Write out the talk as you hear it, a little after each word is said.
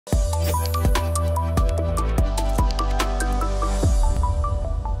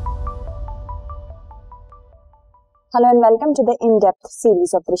Hello and welcome to the in-depth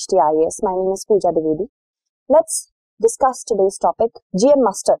series of Drishti IAS. My name is Pooja Dwivedi. Let's discuss today's topic. GM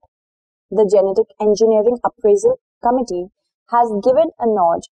Mustard, the Genetic Engineering Appraisal Committee, has given a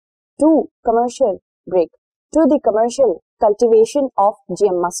nod to commercial break to the commercial cultivation of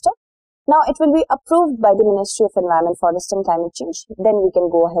GM mustard. Now it will be approved by the Ministry of Environment, Forest and Climate Change. Then we can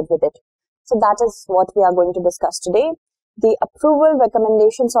go ahead with it. So that is what we are going to discuss today. The approval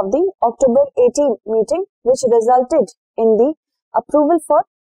recommendations of the October 18 meeting, which resulted in the approval for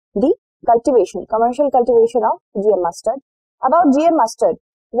the commercial cultivation of GM mustard. About GM mustard,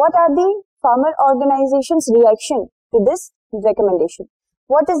 what are the farmer organizations' reaction to this recommendation?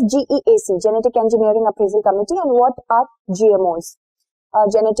 What is GEAC, Genetic Engineering Appraisal Committee, and what are GMOs,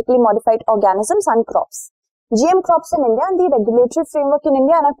 genetically modified organisms and crops? GM crops in India and the regulatory framework in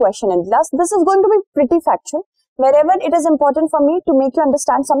India and a question in class. This is going to be pretty factual. Wherever it is important for me to make you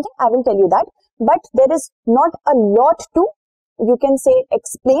understand something, I will tell you that. But there is not a lot to, you can say,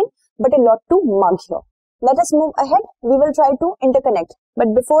 explain, but a lot to mug here. Let us move ahead. We will try to interconnect.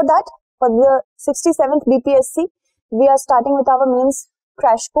 But before that, for the 67th BPSC, we are starting with our mains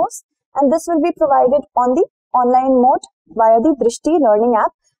crash course. And this will be provided on the online mode via the Drishti learning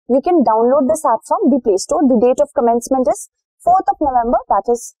app. You can download this app from the Play Store. The date of commencement is 4th of November. That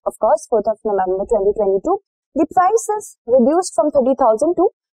is, of course, 4th of November 2022. The price is reduced from 30,000 to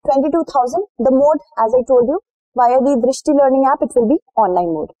 22,000. The mode, as I told you, via the Drishti learning app, it will be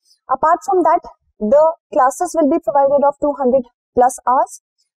online mode. Apart from that, the classes will be provided of 200 plus hours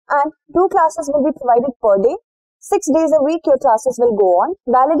and 2 classes will be provided per day. 6 days a week, your classes will go on.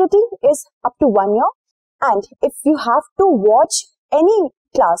 Validity is up to 1 year. And if you have to watch any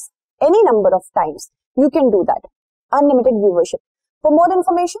class, any number of times, you can do that. Unlimited viewership. For more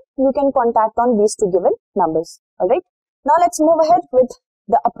information, you can contact on these 2 given numbers. Alright. Now let's move ahead with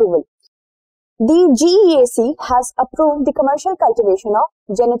the approval. The GEAC has approved the commercial cultivation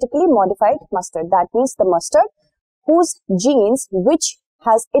of genetically modified mustard. That means the mustard whose genes, which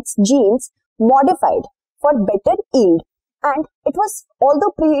has its genes modified for better yield. And it was although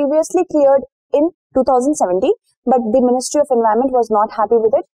previously cleared in 2017, but the Ministry of Environment was not happy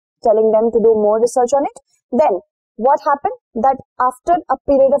with it, telling them to do more research on it. Then what happened? That after a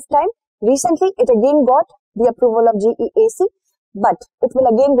period of time, recently it again got the approval of GEAC, but it will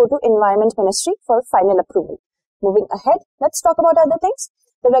again go to Environment Ministry for final approval. Moving ahead, let's talk about other things.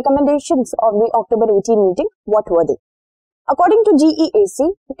 The recommendations of the October 18 meeting, what were they? According to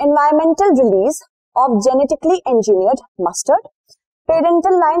GEAC, environmental release of genetically engineered mustard,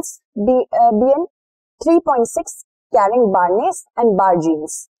 parental lines BN 3.6 carrying Barnase and Bar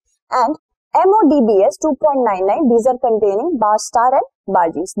genes, and MODBS 2.99, these are containing bar star and bar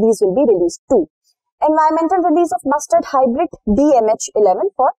genes. These will be released too. Environmental release of mustard hybrid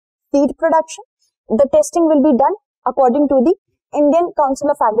DMH11 for seed production. The testing will be done according to the Indian Council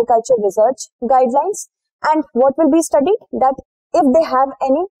of Agriculture Research guidelines. And what will be studied? That if they have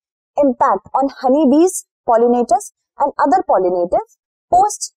any impact on honeybees, pollinators and other pollinators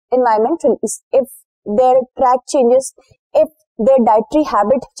post environment release. If their track changes, if their dietary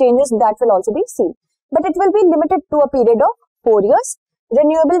habit changes, that will also be seen. But it will be limited to a period of 4 years.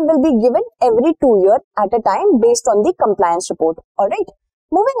 Renewable will be given every 2 years at a time based on the compliance report. Alright.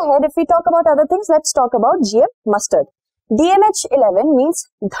 Moving ahead, if we talk about other things, let's talk about GM mustard. DMH11 means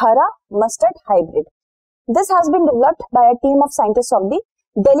Dhara mustard hybrid. This has been developed by a team of scientists of the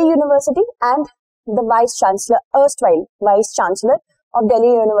Delhi University, and the Vice Chancellor, erstwhile Vice Chancellor of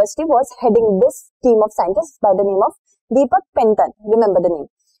Delhi University, was heading this team of scientists by the name of Deepak Pentan. Remember the name.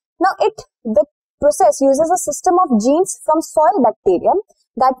 Now the process uses a system of genes from soil bacterium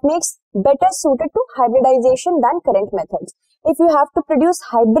that makes better suited to hybridization than current methods. If you have to produce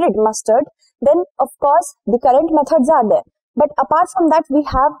hybrid mustard, then of course the current methods are there. But apart from that, we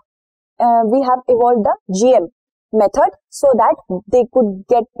have evolved the GM method so that they could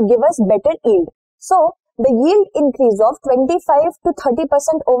give us better yield. So the yield increase of 25 to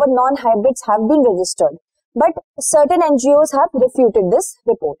 30% over non-hybrids have been registered. But certain NGOs have refuted this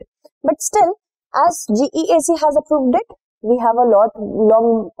report. But still, as GEAC has approved it, we have a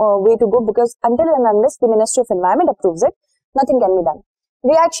long way to go, because until and unless the Ministry of Environment approves it, nothing can be done.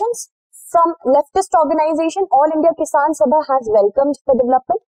 Reactions from leftist organization All India Kisan Sabha has welcomed the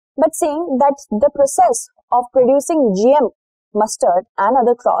development, but saying that the process of producing GM mustard and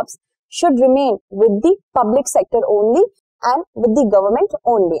other crops should remain with the public sector only and with the government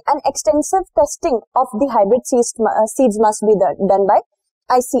only, and extensive testing of the hybrid seeds must be done by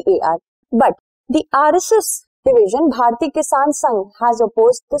ICAR. But the RSS division, Bharatiya Kisan Sangh, has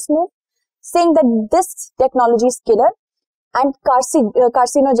opposed this move, saying that this technology is killer and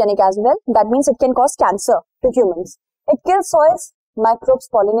carcinogenic as well. That means it can cause cancer to humans. It kills soils, microbes,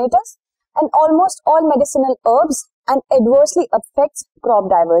 pollinators, and almost all medicinal herbs, and adversely affects crop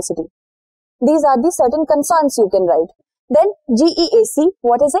diversity. These are the certain concerns you can write. Then GEAC,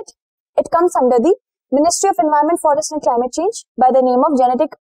 what is it? It comes under the Ministry of Environment, Forest and Climate Change by the name of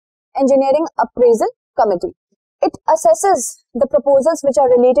Genetic Engineering Appraisal Committee. It assesses the proposals which are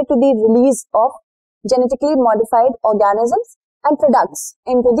related to the release of genetically modified organisms and products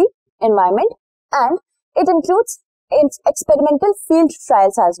into the environment, and it includes experimental field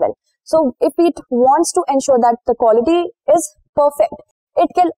trials as well. So if it wants to ensure that the quality is perfect, it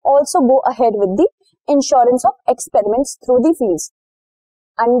can also go ahead with the insurance of experiments through the fields.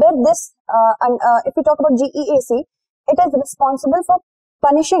 Under this, if we talk about GEAC, it is responsible for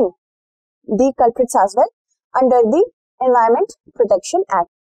punishing the culprits as well under the Environment Protection Act.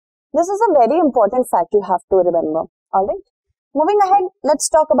 This is a very important fact you have to remember. Alright. Moving ahead, let's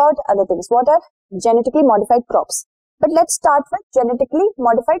talk about other things. What are genetically modified crops? But let's start with genetically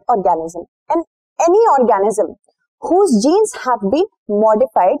modified organism. And any organism whose genes have been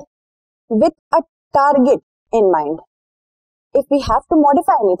modified with a target in mind. If we have to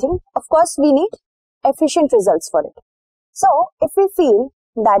modify anything, of course we need efficient results for it. So if we feel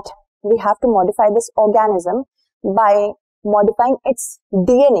that we have to modify this organism by modifying its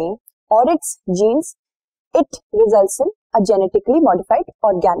DNA or its genes, it results in a genetically modified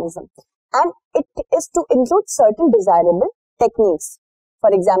organism. And it is to include certain desirable techniques. For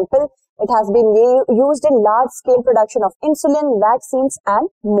example, it has been used in large-scale production of insulin, vaccines, and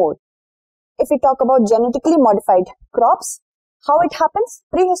more. If we talk about genetically modified crops, how it happens?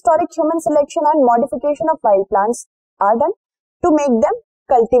 Prehistoric human selection and modification of wild plants are done to make them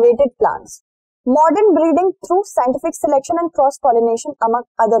cultivated plants. Modern breeding through scientific selection and cross-pollination among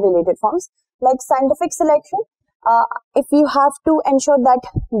other related forms. Like scientific selection, if you have to ensure that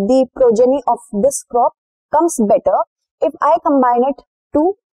the progeny of this crop comes better, if I combine it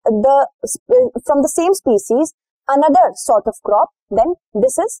to from the same species another sort of crop, then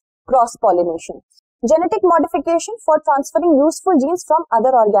this is cross-pollination. Genetic modification for transferring useful genes from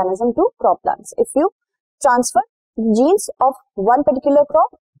other organism to crop plants. If you transfer genes of one particular crop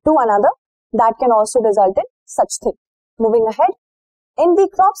to another, that can also result in such thing. Moving ahead, in the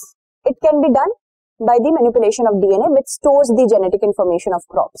crops, it can be done by the manipulation of DNA, which stores the genetic information of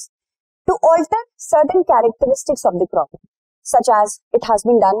crops, to alter certain characteristics of the crop, such as it has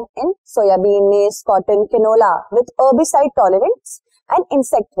been done in soybean, maize, cotton, canola, with herbicide tolerance and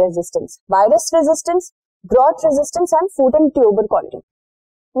insect resistance, virus resistance, drought resistance, and food and tuber quality.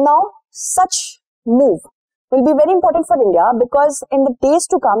 Now, such move will be very important for India because in the days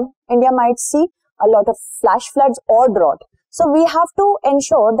to come, India might see a lot of flash floods or drought. So we have to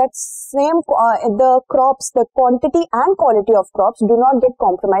ensure that the crops, the quantity and quality of crops do not get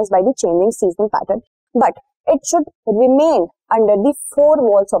compromised by the changing seasonal pattern, but it should remain under the four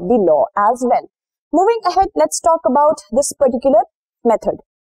walls of the law as well. Moving ahead, let's talk about this particular method.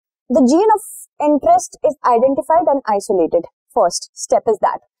 The gene of interest is identified and isolated. First step is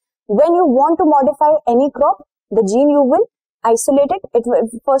that when you want to modify any crop, the gene you will isolate it.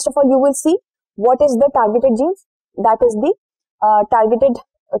 First of all, you will see what is the targeted genes, that is the targeted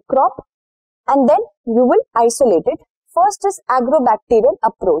crop, and then you will isolate it. First is agrobacterial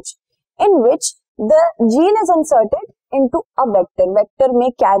approach, in which the gene is inserted into a vector. Vector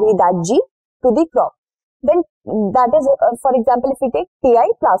may carry that gene to the crop. Then that is, for example, if we take TI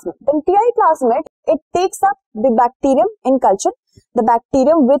plasmid, then TI plasmid, it takes up the bacterium in culture, the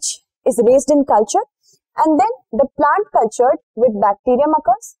bacterium which is raised in culture, and then the plant cultured with bacterium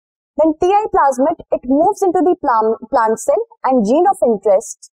occurs. Then TI plasmid, it moves into the plant cell and gene of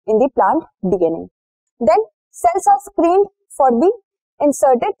interest in the plant DNA. Then cells are screened for the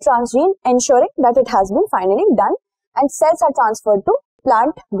inserted transgene, ensuring that it has been finally done, and cells are transferred to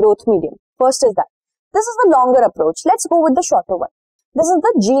plant growth medium. First is that. This is the longer approach. Let's go with the shorter one. This is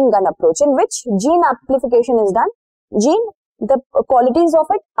the gene gun approach, in which gene amplification is done. The qualities of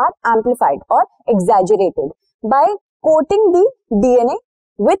it are amplified or exaggerated by coating the DNA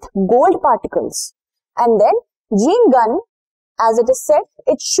with gold particles. And then gene gun, as it is said,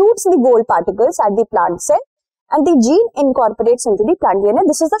 it shoots the gold particles at the plant cell and the gene incorporates into the plant DNA.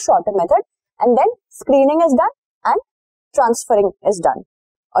 This is the shorter method. And then screening is done and transferring is done.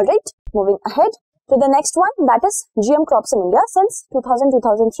 Alright, moving ahead to the next one, that is GM crops in India. Since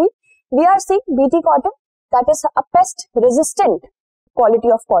 2000-2003, we are seeing BT cotton, that is a pest resistant quality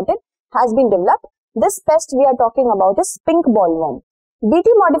of cotton has been developed. This pest we are talking about is pink bollworm. BT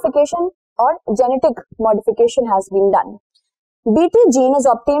modification or genetic modification has been done. BT gene is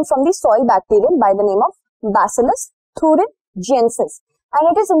obtained from the soil bacterium by the name of Bacillus thurin genesis,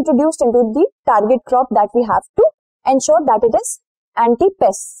 and it is introduced into the target crop that we have to ensure that it is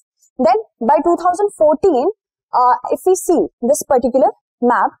anti-pests. Then by 2014, if we see this particular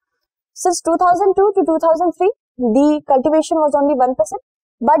map, since 2002 to 2003, the cultivation was only 1%,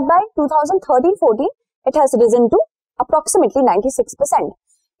 but by 2013-14, it has risen to approximately 96%.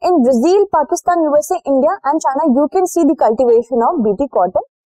 In Brazil, Pakistan, USA, India and China, you can see the cultivation of BT cotton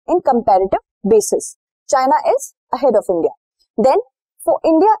in comparative basis. China is ahead of India. Then for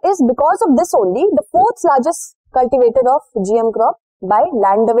India is because of this only the fourth largest cultivator of GM crop by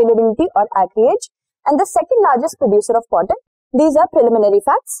land availability or acreage, and the second largest producer of cotton. These are preliminary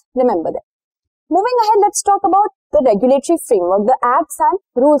facts, remember them. Moving ahead, let's talk about the regulatory framework, the acts and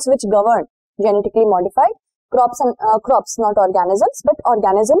rules which govern genetically modified crops, and crops, not organisms, but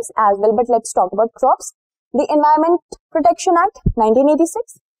organisms as well. But let's talk about crops. The Environment Protection Act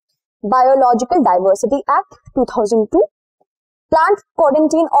 1986, Biological Diversity Act 2002, Plant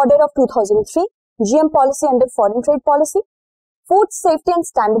Quarantine Order of 2003, GM policy under Foreign Trade Policy, Food Safety and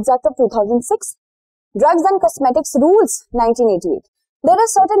Standards Act of 2006, Drugs and Cosmetics Rules 1988. There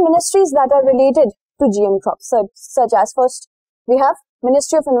are certain ministries that are related to GM crops, such as first we have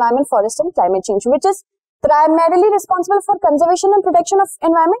Ministry of Environment, Forest and Climate Change, which is primarily responsible for conservation and protection of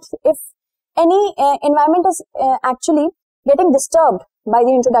environment. If any environment is actually getting disturbed by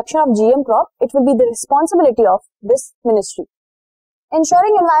the introduction of GM crop, it will be the responsibility of this ministry.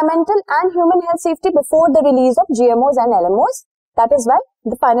 Ensuring environmental and human health safety before the release of GMOs and LMOs. That is why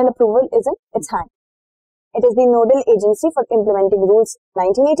the final approval is in its hand. It is the nodal agency for implementing rules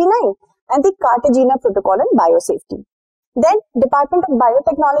 1989 and the Cartagena Protocol on Biosafety. Then Department of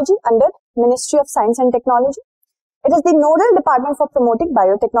Biotechnology under Ministry of Science and Technology. It is the nodal department for promoting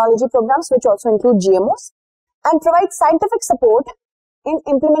biotechnology programs, which also include GMOs and provides scientific support in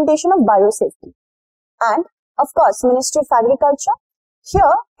implementation of biosafety. And of course, Ministry of Agriculture.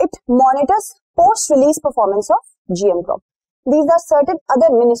 Here it monitors post-release performance of GM crop. These are certain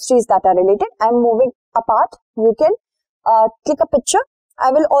other ministries that are related. I am moving apart. You can click a picture. I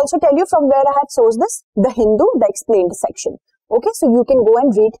will also tell you from where I have sourced this, the Hindu, the explained section. Okay, so you can go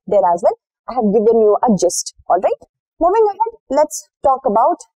and read there as well. I have given you a gist. Alright. Moving ahead, let's talk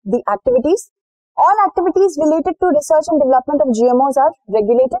about the activities. All activities related to research and development of GMOs are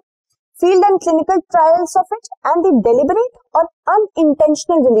regulated. Field and clinical trials of it and the deliberate or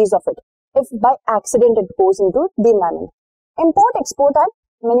unintentional release of it, if by accident it goes into the environment. Import, export and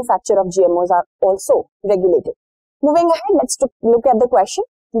manufacture of GMOs are also regulated. Moving ahead, let's look at the question.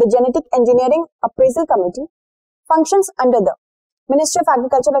 The Genetic Engineering Appraisal Committee functions under the Ministry of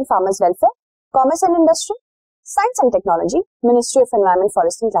Agriculture and Farmers Welfare, Commerce and Industry, Science and Technology, Ministry of Environment,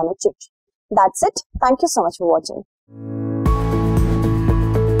 Forest and Climate Change. That's it. Thank you so much for watching.